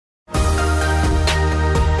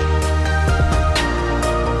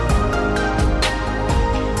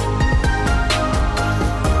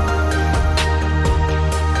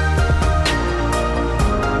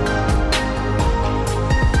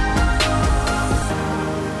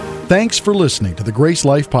Thanks for listening to the Grace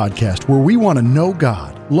Life Podcast, where we want to know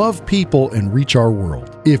God, love people, and reach our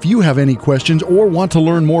world. If you have any questions or want to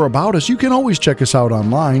learn more about us, you can always check us out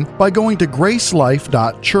online by going to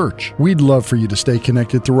gracelife.church. We'd love for you to stay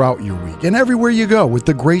connected throughout your week and everywhere you go with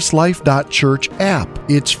the gracelife.church app.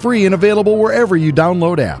 It's free and available wherever you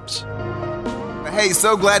download apps. Hey,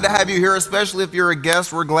 so glad to have you here, especially if you're a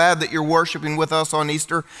guest. We're glad that you're worshiping with us on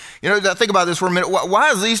Easter. You know, think about this for a minute.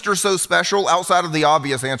 Why is Easter so special outside of the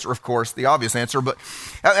obvious answer, of course, the obvious answer? But,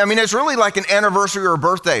 I mean, it's really like an anniversary or a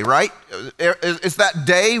birthday, right? It's that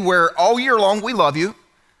day where all year long we love you,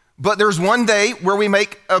 but there's one day where we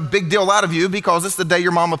make a big deal out of you because it's the day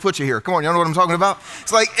your mama put you here. Come on, you know what I'm talking about?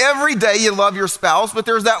 It's like every day you love your spouse, but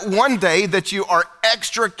there's that one day that you are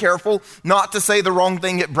extra careful not to say the wrong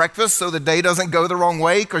thing at breakfast so the day doesn't go the wrong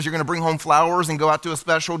way because you're going to bring home flowers and go out to a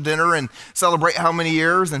special dinner and celebrate how many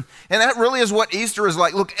years. And that really is what Easter is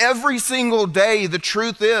like. Look, every single day, the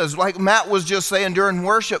truth is, like Matt was just saying during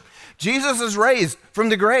worship, Jesus is raised from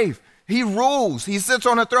the grave. He rules. He sits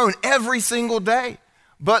on a throne every single day.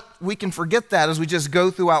 But we can forget that as we just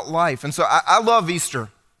go throughout life. And so I love Easter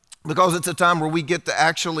because it's a time where we get to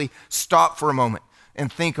actually stop for a moment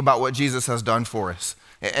and think about what Jesus has done for us.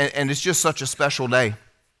 And it's just such a special day.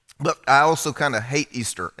 But I also kind of hate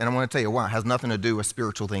Easter, and I'm going to tell you why. It has nothing to do with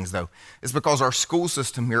spiritual things, though. It's because our school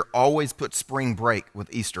system here always puts spring break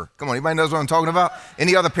with Easter. Come on, anybody knows what I'm talking about?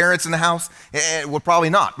 Any other parents in the house? Well,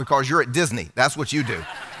 probably not, because you're at Disney. That's what you do.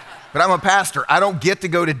 But I'm a pastor. I don't get to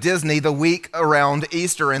go to Disney the week around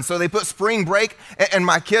Easter. And so they put spring break, and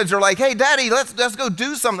my kids are like, hey, Daddy, let's go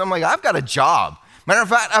do something. I'm like, I've got a job. Matter of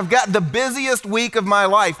fact, I've got the busiest week of my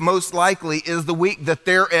life, most likely, is the week that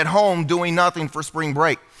they're at home doing nothing for spring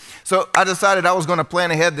break. So I decided I was going to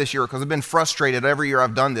plan ahead this year because I've been frustrated every year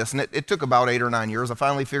I've done this. And it took about 8 or 9 years. I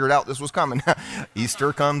finally figured out this was coming.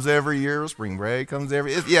 Easter comes every year. Spring break comes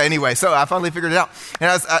every year. Yeah, anyway, so I finally figured it out.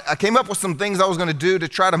 And I came up with some things I was going to do to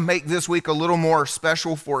try to make this week a little more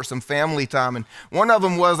special for some family time. And one of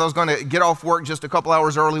them was I was going to get off work just a couple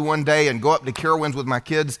hours early one day and go up to Currence with my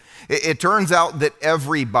kids. It turns out that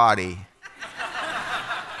everybody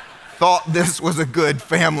thought this was a good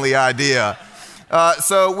family idea.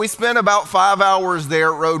 So we spent about 5 hours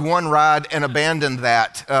there, rode one ride, and abandoned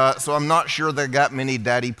that. So I'm not sure they got many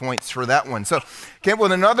daddy points for that one. So came up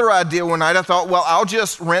with another idea one night. I thought, well, I'll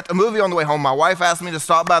just rent a movie on the way home. My wife asked me to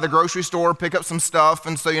stop by the grocery store, pick up some stuff.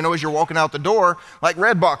 And so, you know, as you're walking out the door, like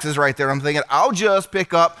Redbox is right there. I'm thinking, I'll just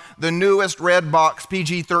pick up the newest Redbox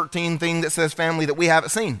PG-13 thing that says family that we haven't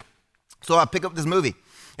seen. So I pick up this movie.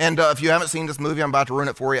 And if you haven't seen this movie, I'm about to ruin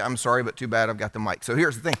it for you. I'm sorry, but too bad I've got the mic. So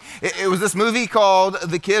here's the thing. It was this movie called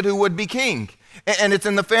The Kid Who Would Be King. And it's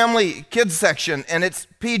in the family kids section, and it's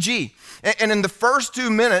PG. And in the first 2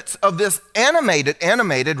 minutes of this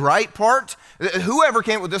animated, right, part, whoever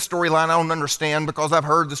came up with this storyline, I don't understand, because I've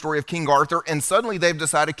heard the story of King Arthur, and suddenly they've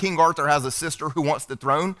decided King Arthur has a sister who wants the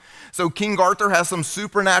throne. So King Arthur has some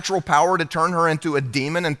supernatural power to turn her into a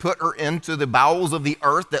demon and put her into the bowels of the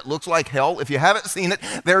earth that looks like hell. If you haven't seen it,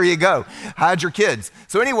 there you go. Hide your kids.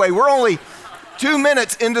 So anyway, we're only 2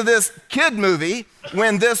 minutes into this kid movie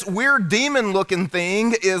when this weird demon-looking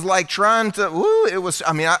thing is like trying to,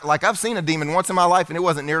 I've seen a demon once in my life, and it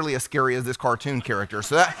wasn't nearly as scary as this cartoon character.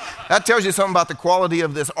 So that tells you something about the quality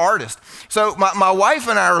of this artist. So my wife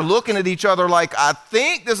and I are looking at each other like, I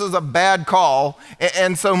think this is a bad call.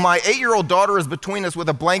 And so my 8-year-old daughter is between us with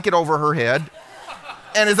a blanket over her head.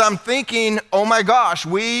 And as I'm thinking, oh my gosh,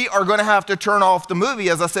 we are going to have to turn off the movie.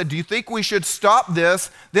 As I said, do you think we should stop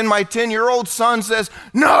this? Then my 10-year-old son says,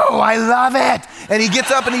 no, I love it. And he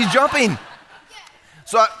gets up and he's jumping.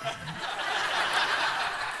 So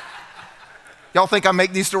y'all think I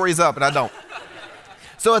make these stories up, and I don't.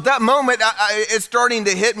 So at that moment, it's starting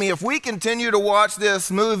to hit me. If we continue to watch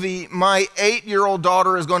this movie, my 8-year-old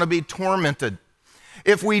daughter is going to be tormented.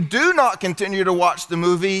 If we do not continue to watch the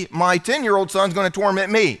movie, my 10-year-old son's going to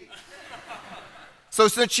torment me. So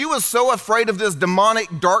since she was so afraid of this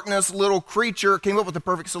demonic darkness little creature, came up with the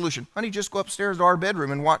perfect solution. Honey, just go upstairs to our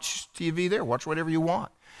bedroom and watch TV there. Watch whatever you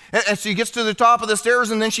want. And she gets to the top of the stairs,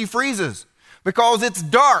 and then she freezes because it's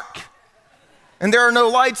dark and there are no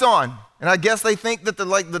lights on. And I guess they think that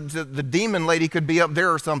the demon lady could be up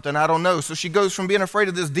there or something. I don't know. So she goes from being afraid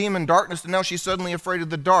of this demon darkness to now she's suddenly afraid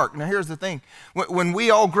of the dark. Now here's the thing. When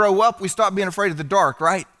we all grow up, we stop being afraid of the dark,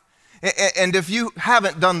 right? And if you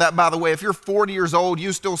haven't done that, by the way, if you're 40 years old,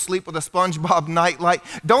 you still sleep with a SpongeBob nightlight,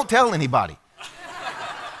 don't tell anybody.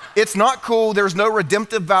 It's not cool. There's no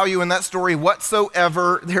redemptive value in that story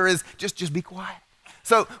whatsoever. There is, just be quiet.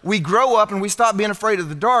 So we grow up and we stop being afraid of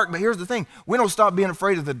the dark, but here's the thing. We don't stop being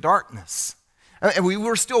afraid of the darkness. And we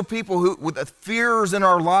were still people who, with the fears in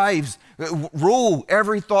our lives, rule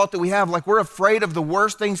every thought that we have. Like we're afraid of the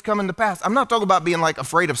worst things coming to pass. I'm not talking about being like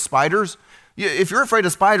afraid of spiders. If you're afraid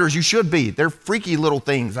of spiders, you should be. They're freaky little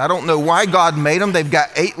things. I don't know why God made them. They've got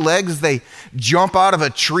 8 legs. They jump out of a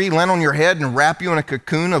tree, land on your head, and wrap you in a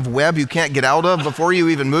cocoon of web you can't get out of before you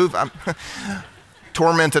even move. I'm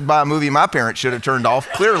tormented by a movie my parents should have turned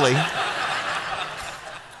off, clearly.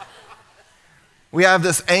 We have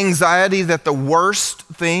this anxiety that the worst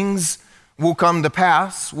things will come to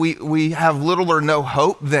pass. We have little or no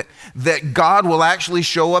hope that God will actually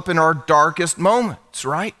show up in our darkest moments,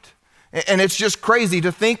 right? And it's just crazy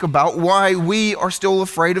to think about why we are still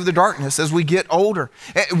afraid of the darkness as we get older.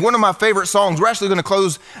 One of my favorite songs, we're actually going to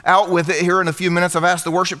close out with it here in a few minutes. I've asked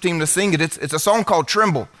the worship team to sing it. It's a song called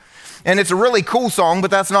Tremble. And it's a really cool song, but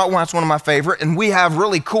that's not why it's one of my favorite. And we have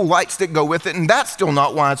really cool lights that go with it, and that's still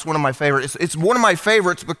not why it's one of my favorites. It's one of my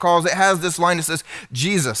favorites because it has this line that says,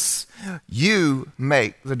 Jesus, you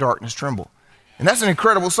make the darkness tremble. And that's an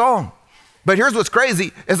incredible song. But here's what's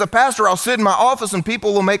crazy. As a pastor, I'll sit in my office and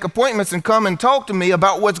people will make appointments and come and talk to me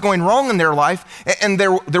about what's going wrong in their life. And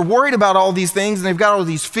they're worried about all these things, and they've got all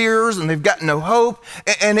these fears, and they've got no hope.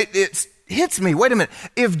 And it hits me, wait a minute.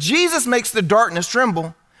 If Jesus makes the darkness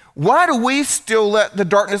tremble, why do we still let the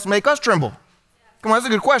darkness make us tremble? Come on, that's a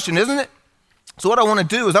good question, isn't it? So what I want to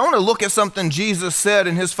do is I want to look at something Jesus said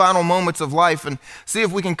in his final moments of life and see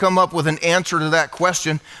if we can come up with an answer to that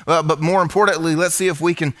question. But more importantly, let's see if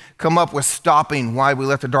we can come up with stopping why we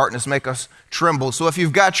let the darkness make us tremble. So if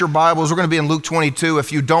you've got your Bibles, we're going to be in Luke 22.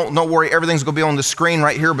 If you don't worry, everything's going to be on the screen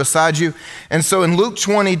right here beside you. And so in Luke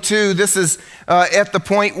 22, this is at the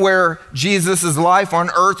point where Jesus' life on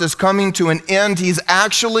earth is coming to an end. He's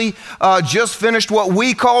actually just finished what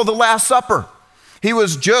we call the Last Supper. He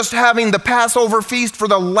was just having the Passover feast for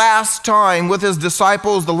the last time with his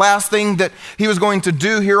disciples, the last thing that he was going to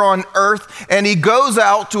do here on earth. And he goes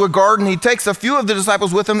out to a garden. He takes a few of the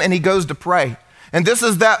disciples with him and he goes to pray. And this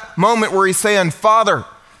is that moment where he's saying, Father,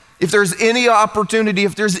 if there's any opportunity,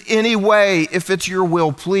 if there's any way, if it's your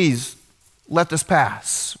will, please let this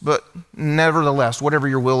pass. But nevertheless, whatever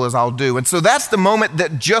your will is, I'll do. And so that's the moment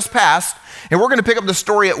that just passed. And we're going to pick up the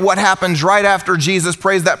story at what happens right after Jesus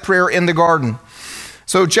prays that prayer in the garden.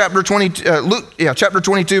 So chapter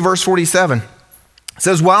 22, verse 47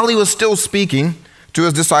 says, while he was still speaking to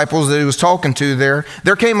his disciples that he was talking to there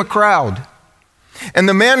came a crowd. And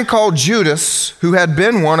the man called Judas, who had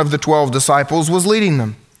been one of the 12 disciples, was leading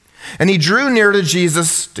them. And he drew near to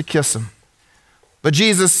Jesus to kiss him. But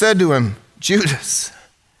Jesus said to him, Judas,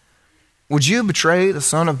 would you betray the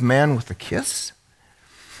Son of Man with a kiss?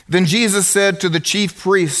 Then Jesus said to the chief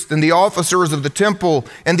priests and the officers of the temple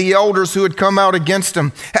and the elders who had come out against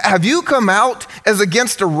him, have you come out as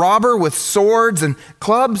against a robber with swords and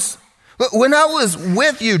clubs? When I was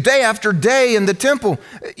with you day after day in the temple,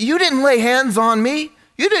 you didn't lay hands on me.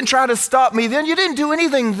 You didn't try to stop me then. You didn't do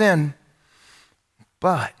anything then.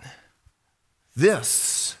 But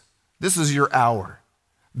this is your hour.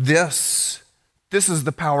 This is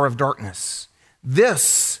the power of darkness.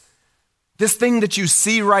 This thing that you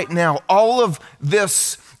see right now, all of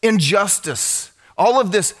this injustice, all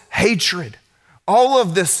of this hatred, all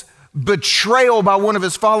of this betrayal by one of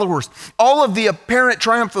his followers, all of the apparent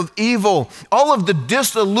triumph of evil, all of the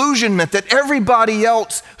disillusionment that everybody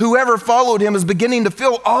else, whoever followed him, is beginning to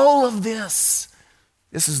feel, all of this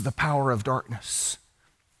is the power of darkness.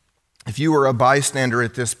 If you were a bystander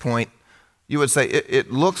at this point, you would say,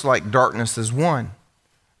 it looks like darkness is won.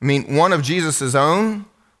 I mean, one of Jesus' own,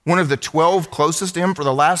 one of the 12 closest to him for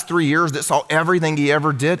the last 3 years that saw everything he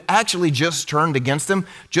ever did, actually just turned against him,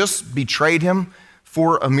 just betrayed him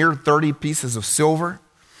for a mere 30 pieces of silver.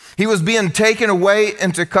 He was being taken away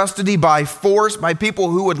into custody by force by people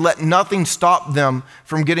who would let nothing stop them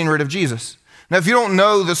from getting rid of Jesus. Now, if you don't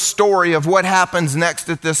know the story of what happens next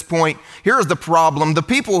at this point, here's the problem. The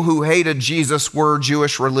people who hated Jesus were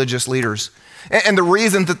Jewish religious leaders. And the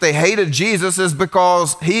reason that they hated Jesus is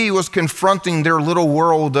because he was confronting their little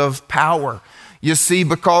world of power. You see,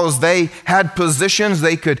 because they had positions,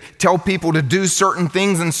 they could tell people to do certain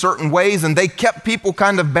things in certain ways, and they kept people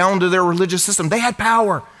kind of bound to their religious system. They had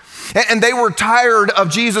power. And they were tired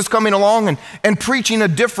of Jesus coming along and preaching a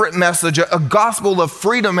different message, a gospel of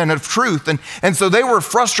freedom and of truth. And so they were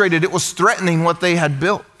frustrated. It was threatening what they had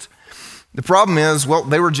built. The problem is, well,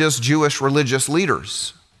 they were just Jewish religious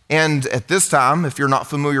leaders. And at this time, if you're not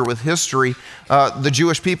familiar with history, the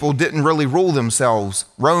Jewish people didn't really rule themselves.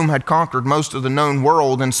 Rome had conquered most of the known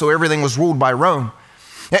world, and so everything was ruled by Rome.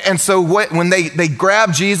 And so when they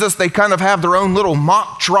grab Jesus, they kind of have their own little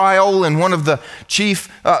mock trial in one of the chief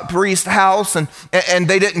priest's house. And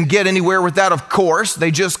they didn't get anywhere with that, of course. They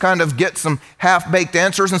just kind of get some half-baked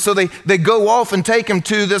answers. And so they go off and take him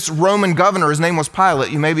to this Roman governor. His name was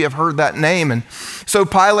Pilate. You maybe have heard that name. And so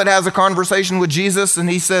Pilate has a conversation with Jesus, and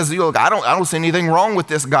he says, look, I don't see anything wrong with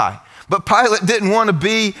this guy. But Pilate didn't want to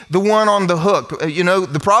be the one on the hook. You know,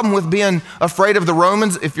 the problem with being afraid of the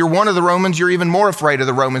Romans, if you're one of the Romans, you're even more afraid of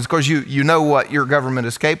the Romans because you know what your government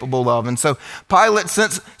is capable of. And so Pilate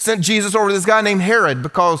sent Jesus over to this guy named Herod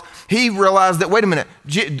because he realized that, wait a minute,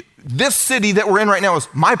 this city that we're in right now is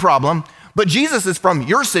my problem, but Jesus is from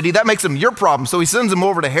your city. That makes him your problem. So he sends him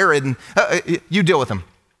over to Herod and you deal with him.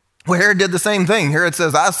 Well, Herod did the same thing. Herod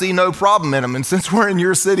says, I see no problem in him. And since we're in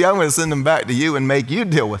your city, I'm going to send him back to you and make you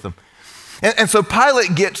deal with him. And so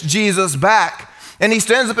Pilate gets Jesus back, and he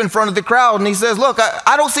stands up in front of the crowd, and he says, look,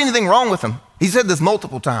 I don't see anything wrong with him. He said this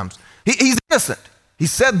multiple times. He's innocent. He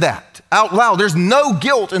said that out loud. There's no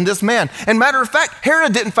guilt in this man. And matter of fact,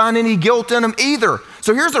 Herod didn't find any guilt in him either.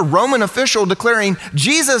 So here's a Roman official declaring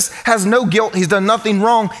Jesus has no guilt. He's done nothing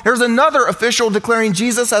wrong. There's another official declaring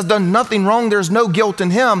Jesus has done nothing wrong. There's no guilt in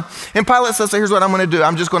him. And Pilate says, so here's what I'm going to do.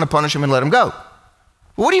 I'm just going to punish him and let him go.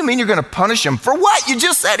 What do you mean you're going to punish him? For what? You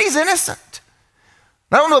just said he's innocent.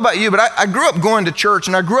 I don't know about you, but I grew up going to church,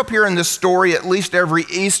 and I grew up hearing this story at least every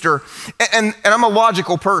Easter, and I'm a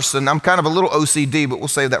logical person. I'm kind of a little OCD, but we'll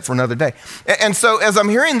save that for another day. And so as I'm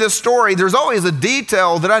hearing this story, there's always a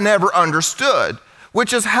detail that I never understood,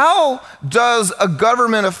 which is how does a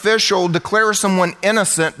government official declare someone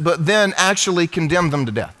innocent but then actually condemn them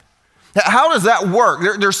to death? How does that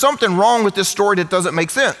work? There's something wrong with this story that doesn't make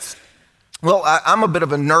sense. Well, I'm a bit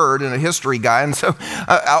of a nerd and a history guy, and so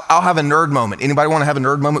I'll have a nerd moment. Anybody want to have a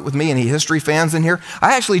nerd moment with me? Any history fans in here?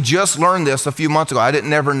 I actually just learned this a few months ago. I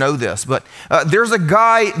didn't ever know this, but there's a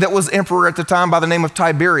guy that was emperor at the time by the name of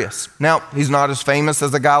Tiberius. Now, he's not as famous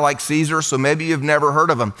as a guy like Caesar, so maybe you've never heard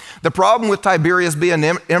of him. The problem with Tiberius being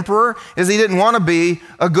emperor is he didn't want to be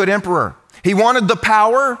a good emperor. He wanted the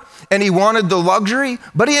power and he wanted the luxury,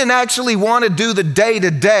 but he didn't actually want to do the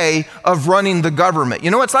day-to-day of running the government. You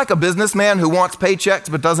know, it's like a businessman who wants paychecks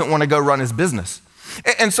but doesn't want to go run his business.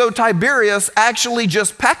 And so Tiberius actually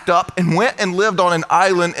just packed up and went and lived on an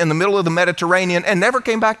island in the middle of the Mediterranean and never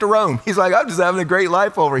came back to Rome. He's like, I'm just having a great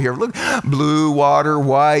life over here. Look, blue water,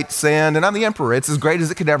 white sand, and I'm the emperor. It's as great as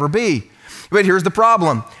it could ever be. But here's the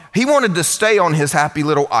problem. He wanted to stay on his happy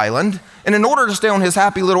little island, and in order to stay on his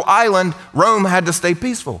happy little island, Rome had to stay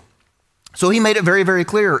peaceful. So he made it very, very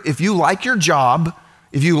clear. If you like your job,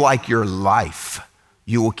 if you like your life,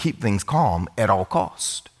 you will keep things calm at all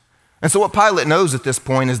cost. And so what Pilate knows at this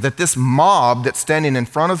point is that this mob that's standing in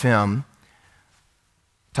front of him,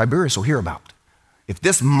 Tiberius will hear about. If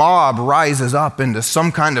this mob rises up into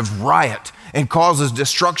some kind of riot and causes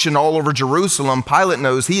destruction all over Jerusalem, Pilate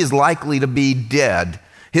knows he is likely to be dead.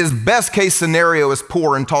 His best case scenario is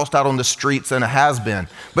poor and tossed out on the streets and a has-been.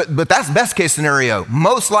 But that's best case scenario.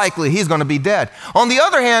 Most likely he's going to be dead. On the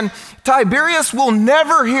other hand, Tiberius will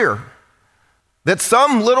never hear that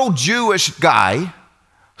some little Jewish guy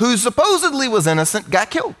who supposedly was innocent got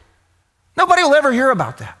killed. Nobody will ever hear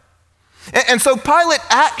about that. And so Pilate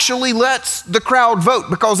actually lets the crowd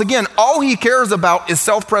vote because, again, all he cares about is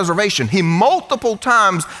self-preservation. He multiple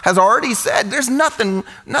times has already said there's nothing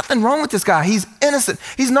wrong with this guy. He's innocent.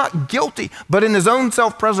 He's not guilty. But in his own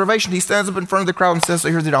self-preservation, he stands up in front of the crowd and says, so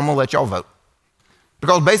here's the deal, I'm going to let y'all vote.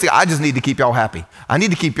 Because basically, I just need to keep y'all happy. I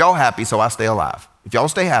need to keep y'all happy so I stay alive. If y'all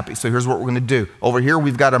stay happy, so here's what we're going to do. Over here,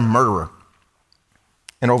 we've got a murderer.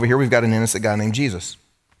 And over here, we've got an innocent guy named Jesus.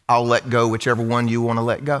 I'll let go whichever one you want to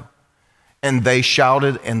let go. And they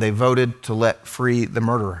shouted and they voted to let free the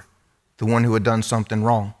murderer, the one who had done something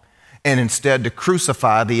wrong, and instead to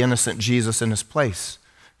crucify the innocent Jesus in his place.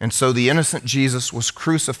 And so the innocent Jesus was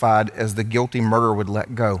crucified as the guilty murderer would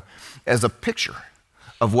let go, as a picture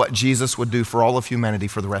of what Jesus would do for all of humanity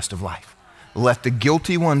for the rest of life. Let the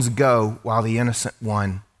guilty ones go while the innocent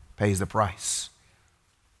one pays the price.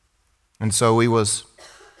 And so he was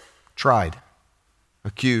tried,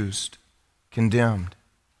 accused, condemned,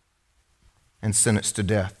 and sentenced to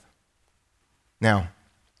death. Now,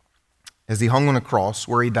 as he hung on a cross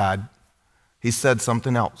where he died, he said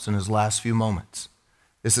something else in his last few moments.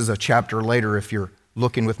 This is a chapter later if you're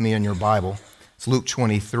looking with me in your Bible. It's Luke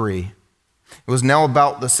 23. It was now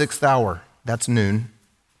about the 6th hour, that's noon,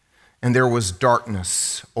 and there was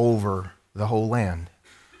darkness over the whole land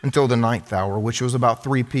until the 9th hour, which was about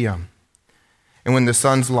 3 p.m. And when the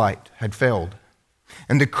sun's light had failed,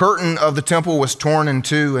 and the curtain of the temple was torn in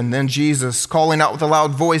two, and then Jesus, calling out with a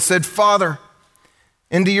loud voice, said, Father,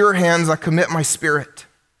 into your hands I commit my spirit.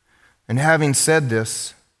 And having said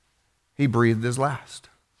this, he breathed his last.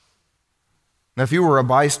 Now, if you were a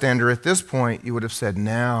bystander at this point, you would have said,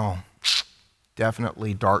 now,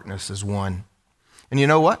 definitely darkness is won. And you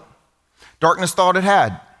know what? Darkness thought it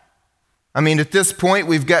had. I mean, at this point,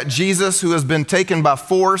 we've got Jesus who has been taken by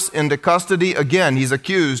force into custody. Again, he's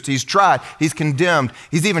accused, he's tried, he's condemned,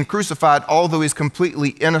 he's even crucified, although he's completely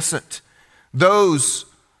innocent. Those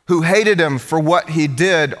who hated him for what he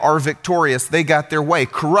did are victorious. They got their way.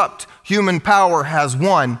 Corrupt human power has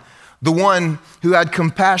won. The one who had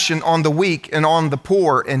compassion on the weak and on the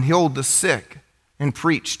poor and healed the sick and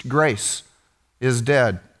preached grace is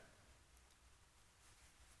dead.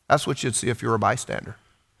 That's what you'd see if you were a bystander.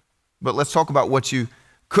 But let's talk about what you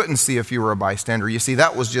couldn't see if you were a bystander. You see,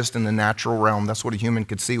 that was just in the natural realm. That's what a human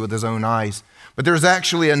could see with his own eyes. But there's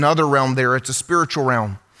actually another realm there. It's a spiritual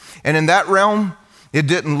realm. And in that realm, it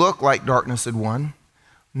didn't look like darkness had won.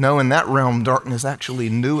 No, in that realm, darkness actually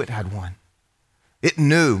knew it had won. It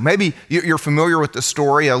knew. Maybe you're familiar with the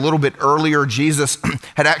story. A little bit earlier, Jesus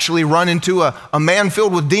had actually run into a man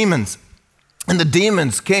filled with demons. And the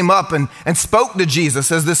demons came up and spoke to Jesus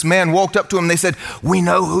as this man walked up to him. They said, "We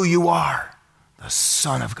know who you are, the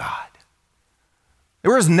Son of God."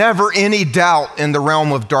 There was never any doubt in the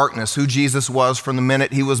realm of darkness who Jesus was from the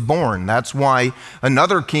minute he was born. That's why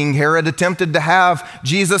another king, Herod, attempted to have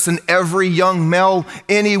Jesus and every young male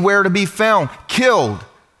anywhere to be found killed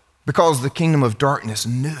because the kingdom of darkness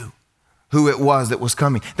knew who it was that was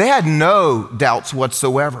coming. They had no doubts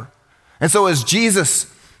whatsoever. And so as Jesus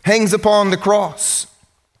hangs upon the cross,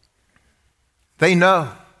 they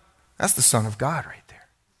know that's the Son of God right there.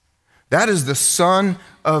 That is the Son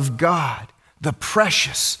of God. The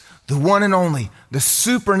precious, the one and only, the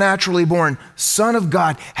supernaturally born Son of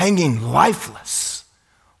God hanging lifeless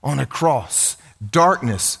on a cross.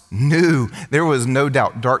 Darkness knew, there was no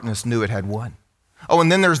doubt, darkness knew it had won. Oh,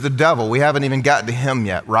 and then there's the devil. We haven't even gotten to him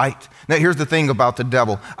yet, right? Now, here's the thing about the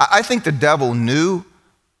devil. I think the devil knew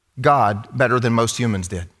God better than most humans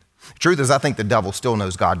did. The truth is, I think the devil still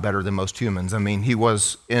knows God better than most humans. I mean, he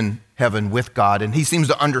was in heaven with God, and he seems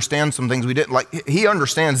to understand some things we didn't. Like, he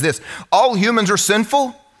understands this. All humans are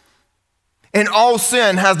sinful, and all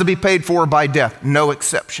sin has to be paid for by death. No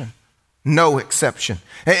exception. No exception.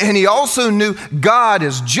 And he also knew God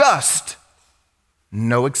is just.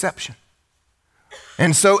 No exception.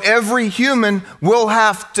 And so every human will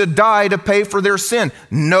have to die to pay for their sin.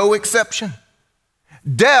 No exception.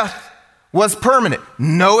 Death was permanent.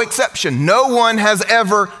 No exception. No one has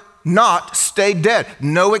ever not stayed dead.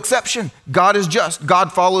 No exception. God is just.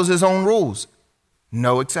 God follows his own rules.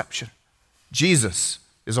 No exception. Jesus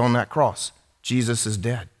is on that cross. Jesus is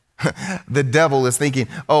dead. The devil is thinking,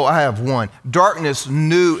 oh, I have won. Darkness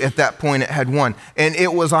knew at that point it had won, and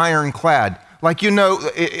it was ironclad. Like, you know,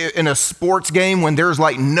 in a sports game, when there's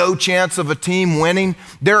like no chance of a team winning,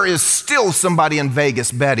 there is still somebody in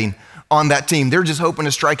Vegas betting on that team. They're just hoping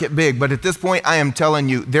to strike it big. But at this point, I am telling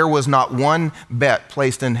you, there was not one bet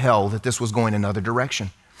placed in hell that this was going another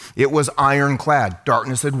direction. It was ironclad.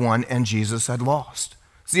 Darkness had won and Jesus had lost.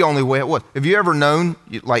 It's the only way it was. Have you ever known,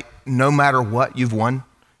 like, no matter what, you've won?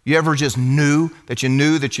 You ever just knew that you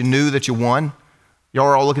knew that you knew that you won? Y'all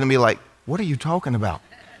are all looking at me like, what are you talking about?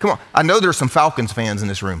 Come on. I know there's some Falcons fans in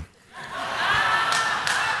this room.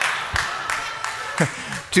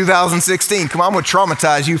 2016, come on, I'm going to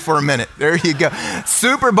traumatize you for a minute. There you go.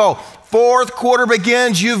 Super Bowl, fourth quarter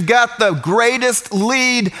begins. You've got the greatest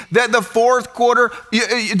lead that the fourth quarter,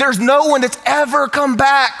 there's no one that's ever come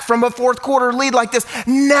back from a fourth quarter lead like this.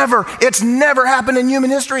 Never. It's never happened in human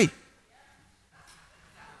history.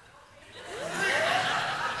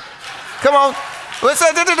 Come on,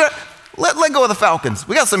 let go of the Falcons.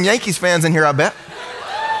 We got some Yankees fans in here, I bet.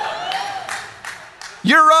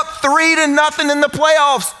 You're up 3-0 in the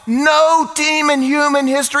playoffs. No team in human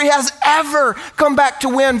history has ever come back to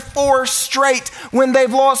win 4 straight when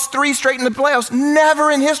they've lost 3 straight in the playoffs. Never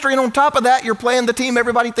in history. And on top of that, you're playing the team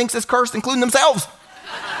everybody thinks is cursed, including themselves.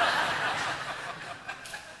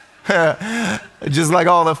 Just like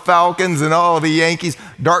all the Falcons and all the Yankees,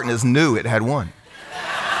 darkness knew it had won.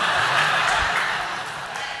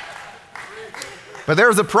 But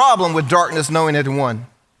there's a problem with darkness knowing it had won.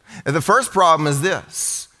 And the first problem is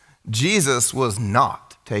this: Jesus was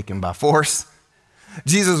not taken by force.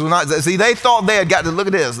 Jesus was not. See, they thought they had got to, look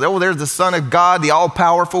at this. Oh, there's the Son of God, the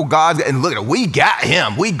all-powerful God. And look at it. We got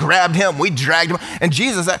him. We grabbed him. We dragged him. And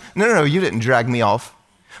Jesus said, no, you didn't drag me off.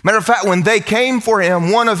 Matter of fact, when they came for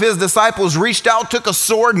him, one of his disciples reached out, took a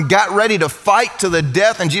sword, and got ready to fight to the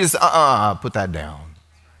death. And Jesus said, put that down.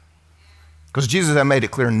 Because Jesus had made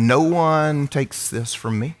it clear, no one takes this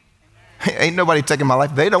from me. Ain't nobody taking my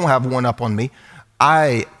life. They don't have one up on me.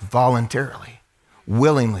 I voluntarily,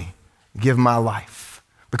 willingly give my life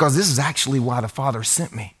because this is actually why the Father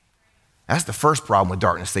sent me. That's the first problem with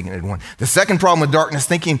darkness thinking it had won. The second problem with darkness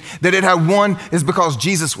thinking that it had won is because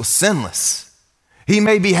Jesus was sinless. He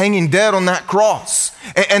may be hanging dead on that cross.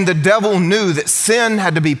 And the devil knew that sin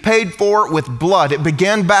had to be paid for with blood. It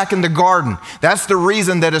began back in the garden. That's the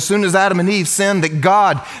reason that as soon as Adam and Eve sinned, that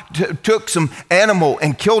God took some animal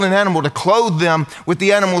and killed an animal to clothe them with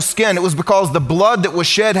the animal's skin. It was because the blood that was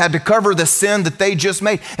shed had to cover the sin that they just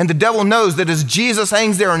made. And the devil knows that as Jesus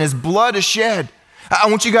hangs there and his blood is shed, I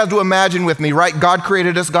want you guys to imagine with me, right? God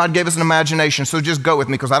created us. God gave us an imagination. So just go with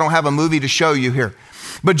me because I don't have a movie to show you here.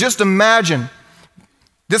 But just imagine,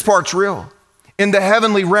 this part's real. In the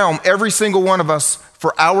heavenly realm, every single one of us,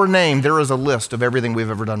 for our name, there is a list of everything we've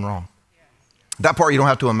ever done wrong. That part you don't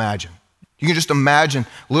have to imagine. You can just imagine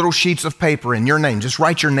little sheets of paper in your name. Just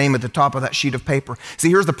write your name at the top of that sheet of paper. See,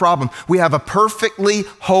 here's the problem. We have a perfectly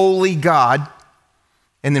holy God,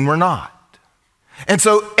 and then we're not. And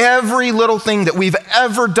so every little thing that we've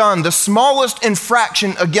ever done, the smallest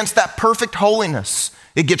infraction against that perfect holiness,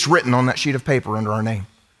 it gets written on that sheet of paper under our name.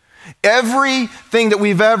 Everything that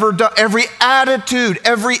we've ever done, every attitude,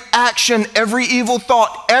 every action, every evil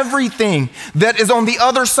thought, everything that is on the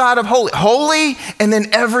other side of holy, and then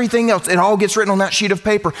everything else, it all gets written on that sheet of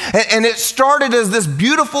paper. And it started as this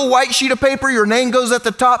beautiful white sheet of paper, your name goes at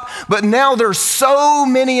the top, but now there's so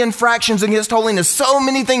many infractions against holiness, so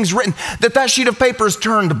many things written, that sheet of paper is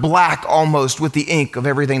turned black almost with the ink of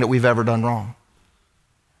everything that we've ever done wrong.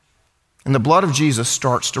 And the blood of Jesus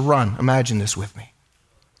starts to run. Imagine this with me.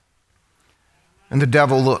 And the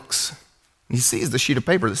devil looks. He sees the sheet of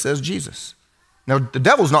paper that says Jesus. Now, the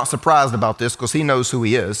devil's not surprised about this because he knows who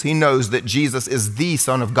he is. He knows that Jesus is the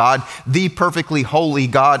Son of God, the perfectly holy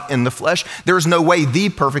God in the flesh. There's no way the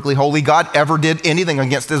perfectly holy God ever did anything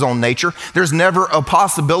against his own nature. There's never a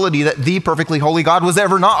possibility that the perfectly holy God was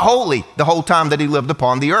ever not holy the whole time that he lived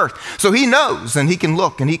upon the earth. So he knows, and he can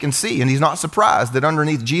look, and he can see, and he's not surprised that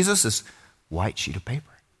underneath Jesus is white sheet of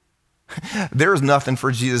paper. There's nothing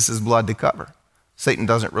for Jesus' blood to cover. Satan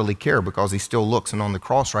doesn't really care because he still looks, and on the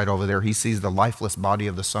cross right over there, he sees the lifeless body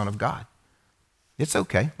of the Son of God. It's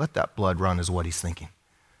okay. Let that blood run is what he's thinking.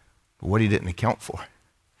 But what he didn't account for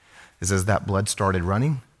is as that blood started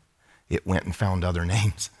running, it went and found other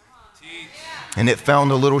names. And it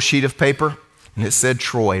found a little sheet of paper, and it said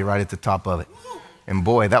Troy right at the top of it. And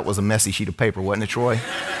boy, that was a messy sheet of paper, wasn't it, Troy?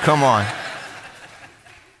 Come on.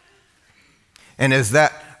 And as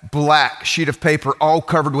that black sheet of paper, all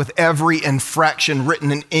covered with every infraction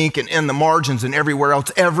written in ink and in the margins and everywhere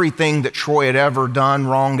else, everything that Troy had ever done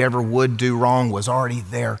wrong, ever would do wrong, was already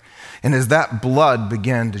there. And as that blood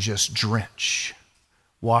began to just drench,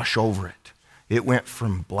 wash over it, it went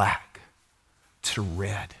from black to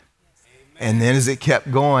red. And then as it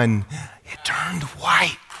kept going, it turned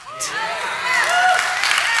white.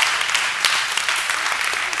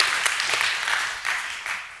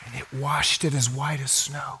 And it washed it as white as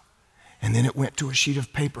snow. And then it went to a sheet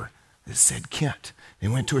of paper that said Kent. It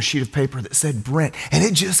went to a sheet of paper that said Brent. And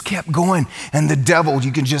it just kept going. And the devil,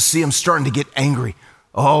 you can just see him starting to get angry.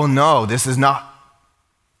 Oh no, this is not.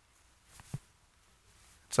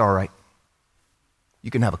 It's all right.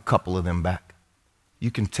 You can have a couple of them back.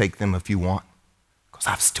 You can take them if you want, because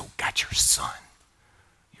I've still got your son.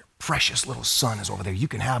 Your precious little son is over there. You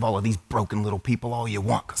can have all of these broken little people all you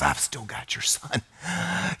want, because I've still got your son.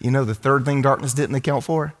 You know the third thing darkness didn't account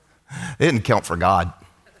for? It didn't count for God.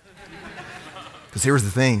 Because here's the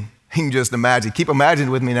thing. You can just imagine. Keep imagining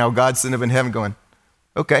with me now, God sitting up in heaven going,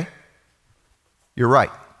 okay, you're right.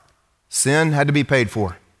 Sin had to be paid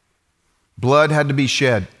for. Blood had to be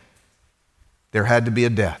shed. There had to be a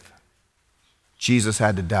death. Jesus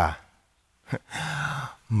had to die.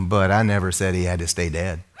 But I never said he had to stay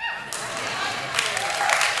dead.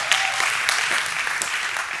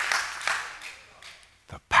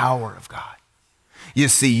 The power of God. You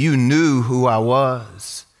see, you knew who I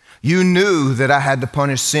was. You knew that I had to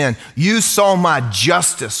punish sin. You saw my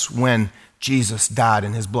justice when Jesus died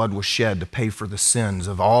and his blood was shed to pay for the sins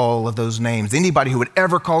of all of those names. Anybody who would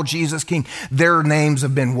ever call Jesus king, their names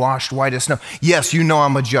have been washed white as snow. Yes, you know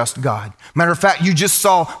I'm a just God. Matter of fact, you just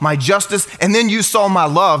saw my justice and then you saw my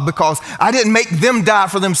love, because I didn't make them die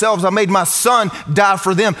for themselves. I made my son die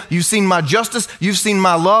for them. You've seen my justice. You've seen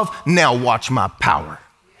my love. Now watch my power.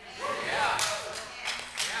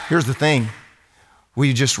 Here's the thing.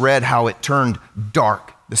 We just read how it turned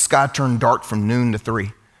dark. The sky turned dark from noon to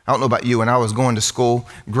 3. I don't know about you, when I was going to school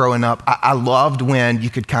growing up, I loved when you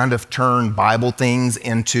could kind of turn Bible things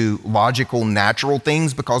into logical, natural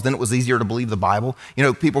things, because then it was easier to believe the Bible. You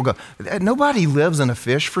know, people go, nobody lives in a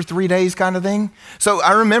fish for 3 days kind of thing. So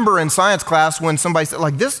I remember in science class when somebody said,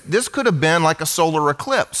 like, this could have been like a solar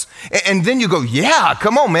eclipse. And then you go, yeah,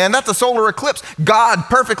 come on, man, that's a solar eclipse. God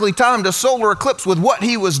perfectly timed a solar eclipse with what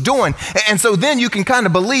he was doing. And so then you can kind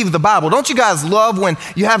of believe the Bible. Don't you guys love when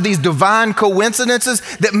you have these divine coincidences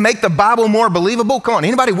that make the Bible more believable? Come on,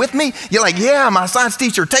 anybody with me? You're like, yeah, my science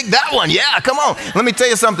teacher, take that one. Yeah, come on. Let me tell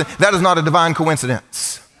you something. That is not a divine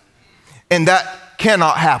coincidence. And that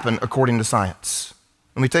cannot happen according to science.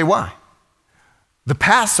 Let me tell you why. The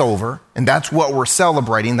Passover, and that's what we're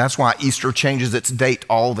celebrating. That's why Easter changes its date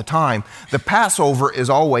all the time. The Passover is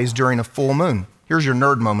always during a full moon. Here's your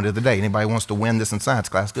nerd moment of the day. Anybody wants to win this in science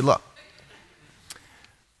class, good luck.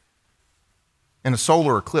 And a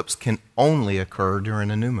solar eclipse can only occur during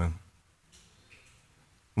a new moon.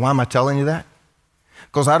 Why am I telling you that?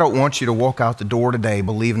 Because I don't want you to walk out the door today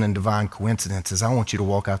believing in divine coincidences. I want you to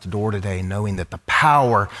walk out the door today knowing that the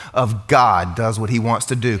power of God does what he wants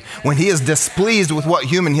to do. When he is displeased with what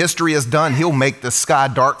human history has done, he'll make the sky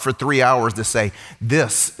dark for 3 hours to say,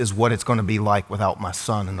 this is what it's going to be like without my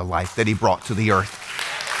son and the life that he brought to the earth.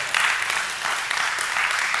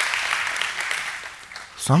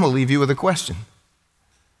 So I'm going to leave you with a question.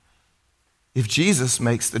 If Jesus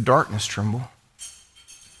makes the darkness tremble,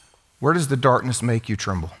 where does the darkness make you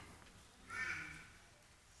tremble?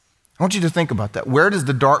 I want you to think about that. Where does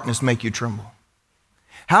the darkness make you tremble?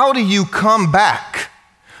 How do you come back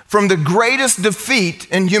from the greatest defeat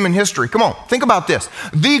in human history? Come on, think about this.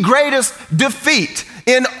 The greatest defeat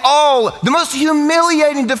in all, the most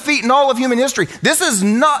humiliating defeat in all of human history. This is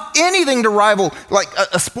not anything to rival, like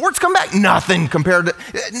a sports comeback, nothing compared to,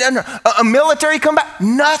 a military comeback,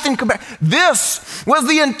 nothing compared. This was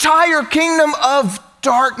the entire kingdom of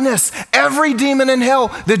darkness. Every demon in hell,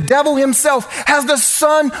 the devil himself, has the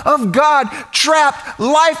Son of God trapped,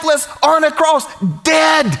 lifeless on a cross,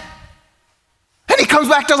 dead. And he comes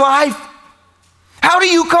back to life. How do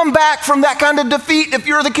you come back from that kind of defeat if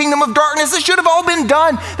you're the kingdom of darkness? It should have all been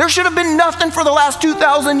done. There should have been nothing for the last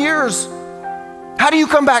 2,000 years. How do you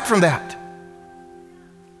come back from that?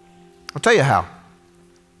 I'll tell you how.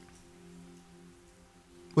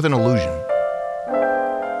 With an illusion.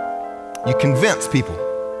 You convince people.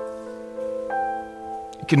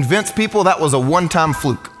 You convince people that was a one-time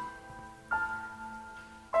fluke.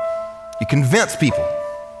 You convince people.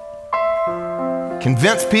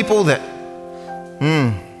 Convince people that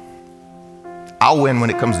I'll win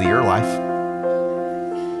when it comes to your life.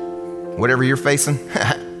 Whatever you're facing,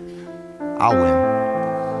 I'll win.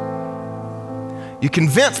 You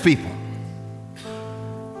convince people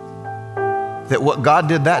that what God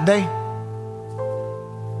did that day,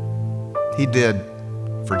 he did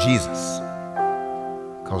for Jesus.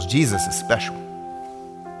 Because Jesus is special.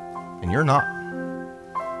 And you're not.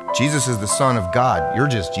 Jesus is the Son of God. You're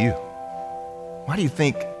just you. Why do you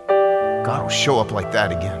think God will show up like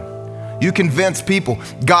that again? You convince people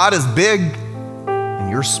God is big and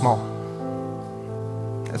you're small.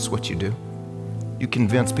 That's what you do. You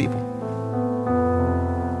convince people.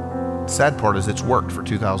 The sad part is it's worked for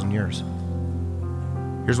 2,000 years.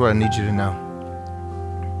 Here's what I need you to know.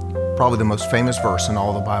 Probably the most famous verse in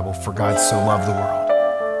all the Bible. For God so loved the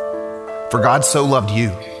world. For God so loved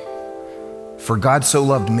you. For God so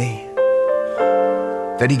loved me,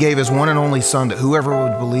 that he gave his one and only Son, that whoever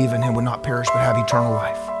would believe in him would not perish but have eternal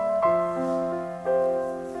life.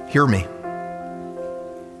 Hear me.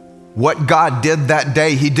 What God did that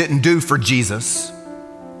day, he didn't do for Jesus.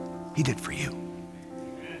 He did for you.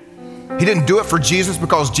 He didn't do it for Jesus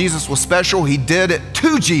because Jesus was special. He did it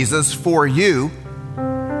to Jesus for you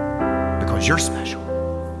because you're special.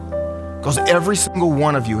 Because every single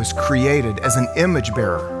one of you is created as an image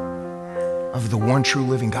bearer of the one true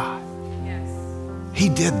living God. He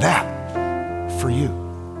did that for you.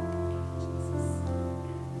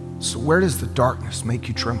 So where does the darkness make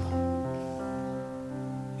you tremble?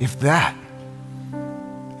 If that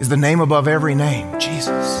is the name above every name,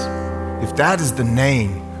 Jesus, if that is the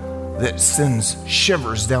name that sends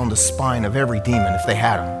shivers down the spine of every demon if they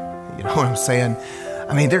had them, you know what I'm saying?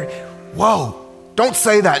 I mean, whoa, don't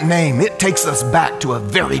say that name. It takes us back to a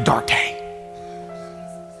very dark day.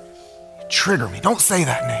 You trigger me. Don't say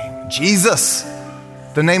that name. Jesus.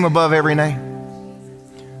 The name above every name.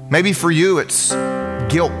 Maybe for you it's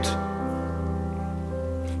guilt.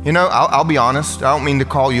 You know, I'll be honest. I don't mean to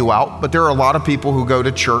call you out, but there are a lot of people who go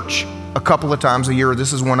to church a couple of times a year.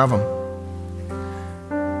 This is one of them.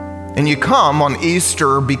 And you come on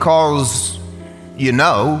Easter because you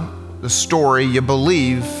know the story, you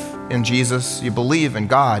believe in Jesus, you believe in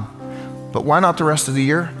God, but why not the rest of the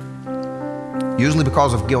year? Usually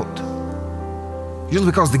because of guilt. Usually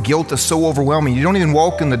because the guilt is so overwhelming. You don't even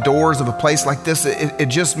walk in the doors of a place like this. It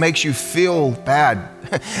just makes you feel bad.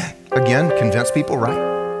 Again, convince people,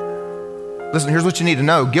 right? Listen, here's what you need to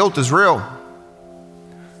know. Guilt is real.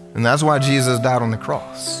 And that's why Jesus died on the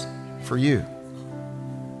cross for you.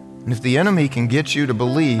 And if the enemy can get you to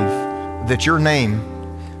believe that your name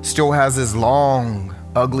still has this long,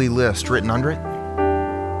 ugly list written under it,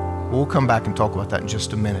 we'll come back and talk about that in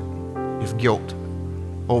just a minute. If guilt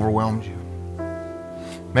overwhelms you.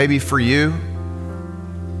 Maybe for you,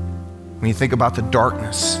 when you think about the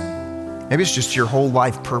darkness, maybe it's just your whole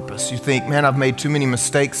life purpose. You think, man, I've made too many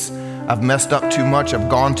mistakes. I've messed up too much. I've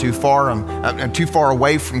gone too far. I'm too far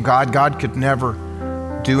away from God. God could never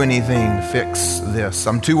do anything to fix this.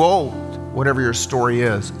 I'm too old, whatever your story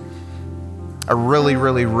is. I really,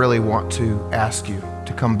 really, really want to ask you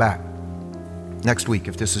to come back next week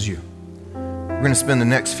if this is you. We're going to spend the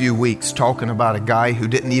next few weeks talking about a guy who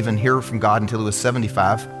didn't even hear from God until he was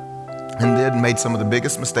 75 and made some of the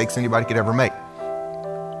biggest mistakes anybody could ever make.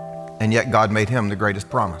 And yet God made him the greatest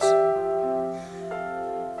promise.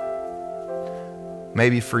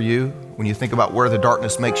 Maybe for you, when you think about where the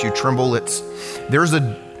darkness makes you tremble, there's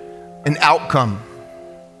an outcome.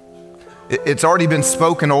 It's already been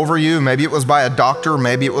spoken over you. Maybe it was by a doctor,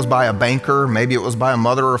 maybe it was by a banker, maybe it was by a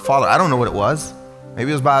mother or a father. I don't know what it was.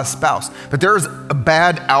 Maybe it was by a spouse. But there's a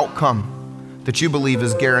bad outcome that you believe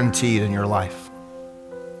is guaranteed in your life.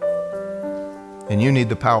 And you need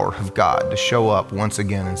the power of God to show up once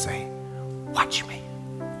again and say, watch me.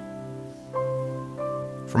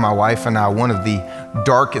 For my wife and I, one of the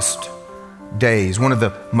darkest days, one of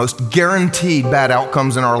the most guaranteed bad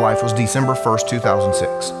outcomes in our life was December 1st,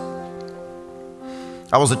 2006.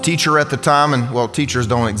 I was a teacher at the time, and well, teachers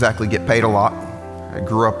don't exactly get paid a lot. I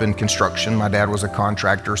grew up in construction. My dad was a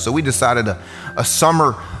contractor. So we decided a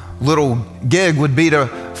summer little gig would be to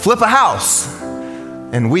flip a house.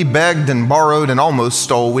 And we begged and borrowed and almost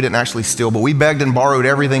stole. We didn't actually steal, but we begged and borrowed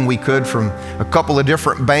everything we could from a couple of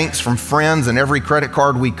different banks, from friends, and every credit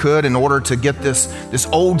card we could in order to get this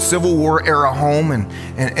old Civil War era home and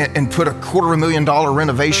put $250,000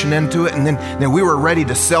 renovation into it. And then we were ready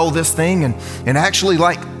to sell this thing and actually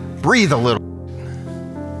like breathe a little.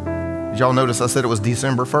 Did y'all notice I said it was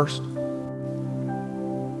December 1st?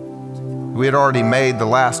 We had already made the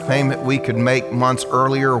last payment we could make months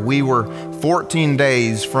earlier. We were 14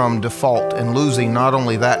 days from default and losing not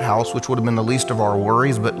only that house, which would have been the least of our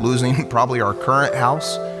worries, but losing probably our current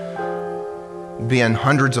house, being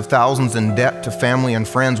hundreds of thousands in debt to family and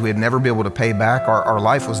friends we had never been able to pay back. Our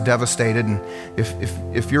life was devastated. And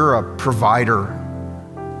if you're a provider,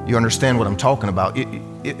 you understand what I'm talking about.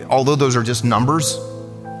 Although those are just numbers,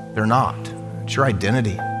 they're not. It's your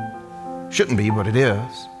identity. Shouldn't be, but it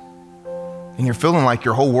is. And you're feeling like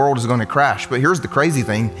your whole world is going to crash. But here's the crazy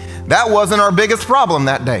thing. That wasn't our biggest problem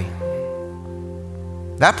that day.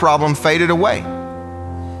 That problem faded away.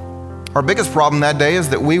 Our biggest problem that day is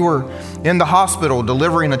that we were in the hospital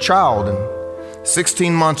delivering a child. And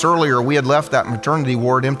 16 months earlier, we had left that maternity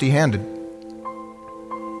ward empty-handed.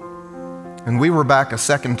 And we were back a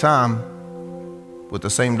second time with the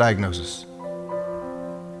same diagnosis.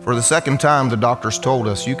 For the second time, the doctors told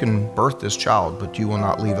us, you can birth this child, but you will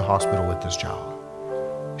not leave the hospital with this child.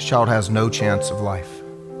 This child has no chance of life.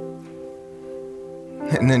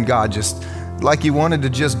 And then God just, like he wanted to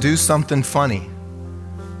just do something funny.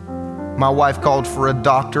 My wife called for a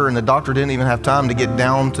doctor, and the doctor didn't even have time to get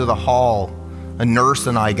down to the hall. A nurse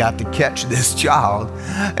and I got to catch this child.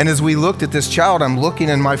 And as we looked at this child, I'm looking,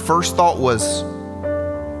 and my first thought was,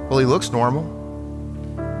 well, he looks normal.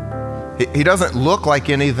 He doesn't look like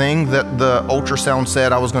anything that the ultrasound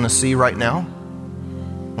said I was going to see right now.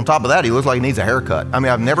 On top of that, he looks like he needs a haircut. I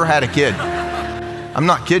mean, I've never had a kid. I'm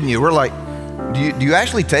not kidding you. We're like, do you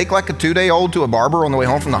actually take like a 2-day-old to a barber on the way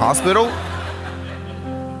home from the hospital?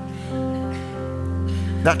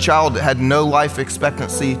 That child had no life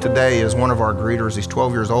expectancy today as one of our greeters. He's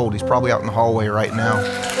 12 years old. He's probably out in the hallway right now.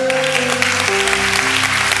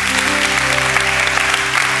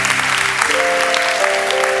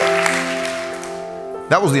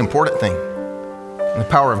 That was the important thing. And the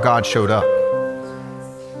power of God showed up.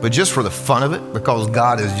 But just for the fun of it, because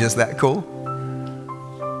God is just that cool.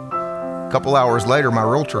 A couple hours later, my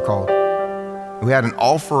realtor called. We had an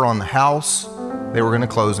offer on the house. They were going to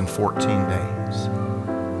close in 14 days.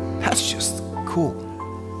 That's just cool.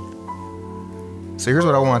 So here's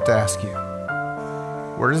what I want to ask you.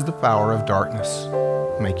 Where does the power of darkness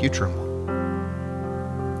make you tremble?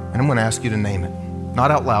 And I'm going to ask you to name it.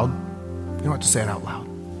 Not out loud. You don't have to say it out loud.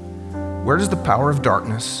 Where does the power of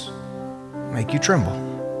darkness make you tremble?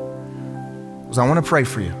 Because I want to pray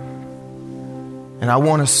for you. And I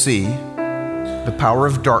want to see the power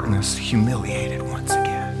of darkness humiliated once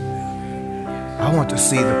again. I want to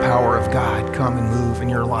see the power of God come and move in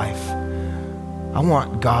your life. I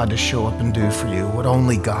want God to show up and do for you what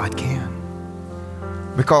only God can.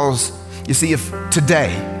 Because, you see, if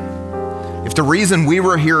the reason we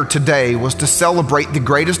were here today was to celebrate the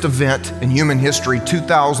greatest event in human history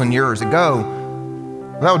 2,000 years ago,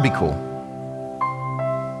 that would be cool.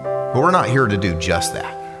 But we're not here to do just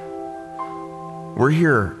that. We're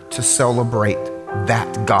here to celebrate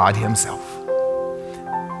that God himself,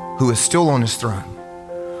 who is still on his throne,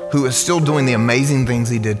 who is still doing the amazing things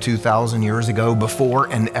he did 2,000 years ago,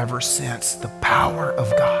 before and ever since. The power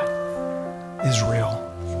of God is real.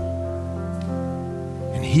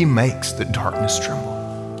 And he makes the darkness tremble.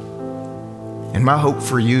 And my hope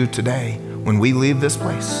for you today, when we leave this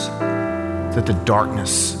place, that the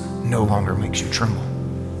darkness no longer makes you tremble.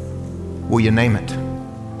 Will you name it?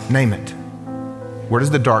 Name it. Where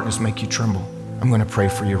does the darkness make you tremble? I'm going to pray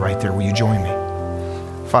for you right there. Will you join me?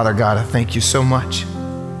 Father God, I thank you so much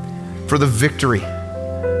for the victory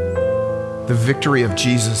of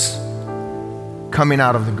Jesus coming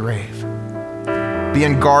out of the grave,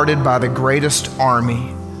 being guarded by the greatest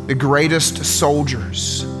army, the greatest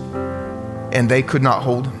soldiers, and they could not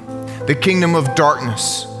hold him. The kingdom of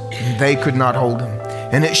darkness, and they could not hold him.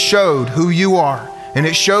 And it showed who you are, and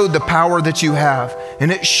it showed the power that you have,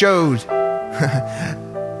 and it showed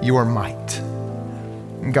your might.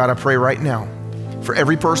 And God, I pray right now for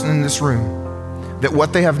every person in this room that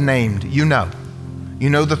what they have named, you know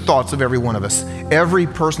the thoughts of every one of us. Every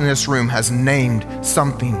person in this room has named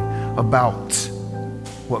something about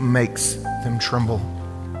what makes them tremble,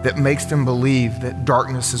 that makes them believe that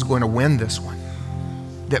darkness is going to win this one,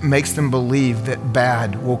 that makes them believe that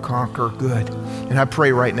bad will conquer good. And I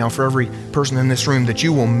pray right now for every person in this room that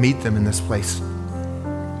you will meet them in this place,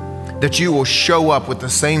 that you will show up with the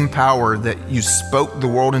same power that you spoke the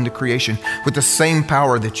world into creation, with the same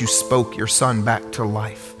power that you spoke your son back to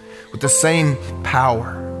life, with the same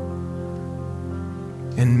power,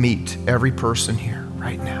 and meet every person here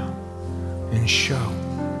right now and show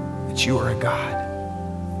that you are a God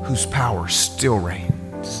whose power still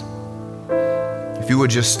reigns. If you would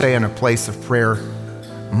just stay in a place of prayer.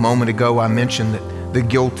 A moment ago, I mentioned that the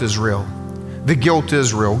guilt is real. The guilt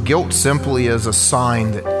is real. Guilt simply is a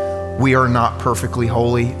sign that we are not perfectly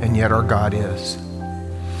holy, and yet our God is.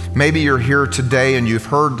 Maybe you're here today and you've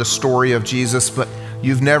heard the story of Jesus, but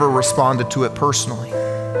you've never responded to it personally.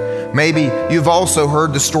 Maybe you've also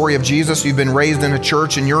heard the story of Jesus. You've been raised in a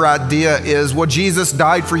church, and your idea is, well, Jesus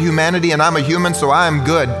died for humanity, and I'm a human, so I am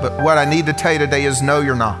good. But what I need to tell you today is, no,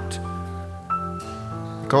 you're not.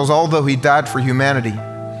 Because although he died for humanity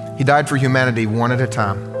one at a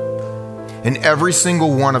time. And every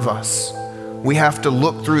single one of us, we have to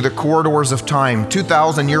look through the corridors of time.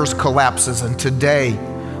 2,000 years collapses, and today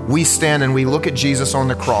we stand and we look at Jesus on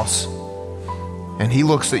the cross, and he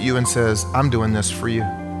looks at you and says, I'm doing this for you.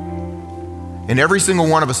 And every single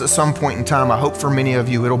one of us at some point in time, I hope for many of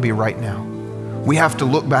you it'll be right now, we have to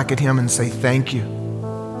look back at him and say, thank you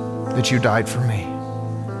that you died for me.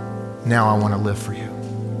 Now I want to live for you.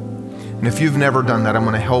 And if you've never done that, I'm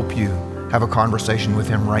going to help you have a conversation with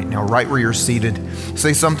him right now, right where you're seated.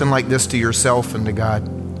 Say something like this to yourself and to God.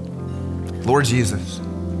 Lord Jesus,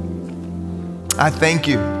 I thank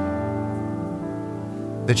you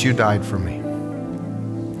that you died for me.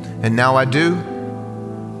 And now I do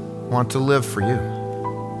want to live for you.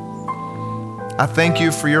 I thank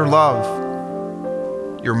you for your love,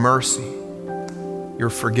 your mercy,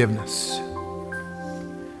 your forgiveness.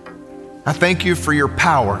 I thank you for your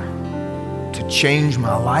power to change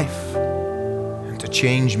my life, to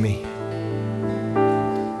change me.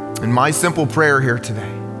 And my simple prayer here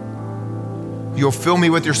today, you'll fill me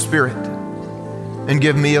with your Spirit and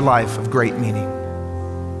give me a life of great meaning.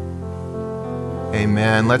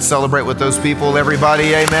 Amen. Let's celebrate with those people,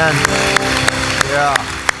 everybody. Amen. Yeah.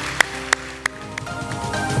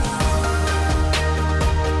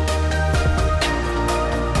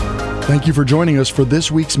 Thank you for joining us for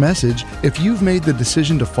this week's message. If you've made the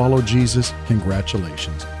decision to follow Jesus,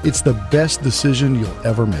 congratulations. It's the best decision you'll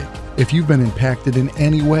ever make. If you've been impacted in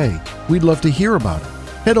any way, we'd love to hear about it.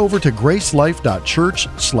 Head over to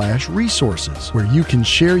gracelife.church/resources, where you can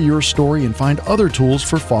share your story and find other tools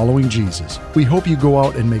for following Jesus. We hope you go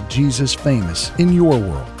out and make Jesus famous in your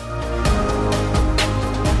world.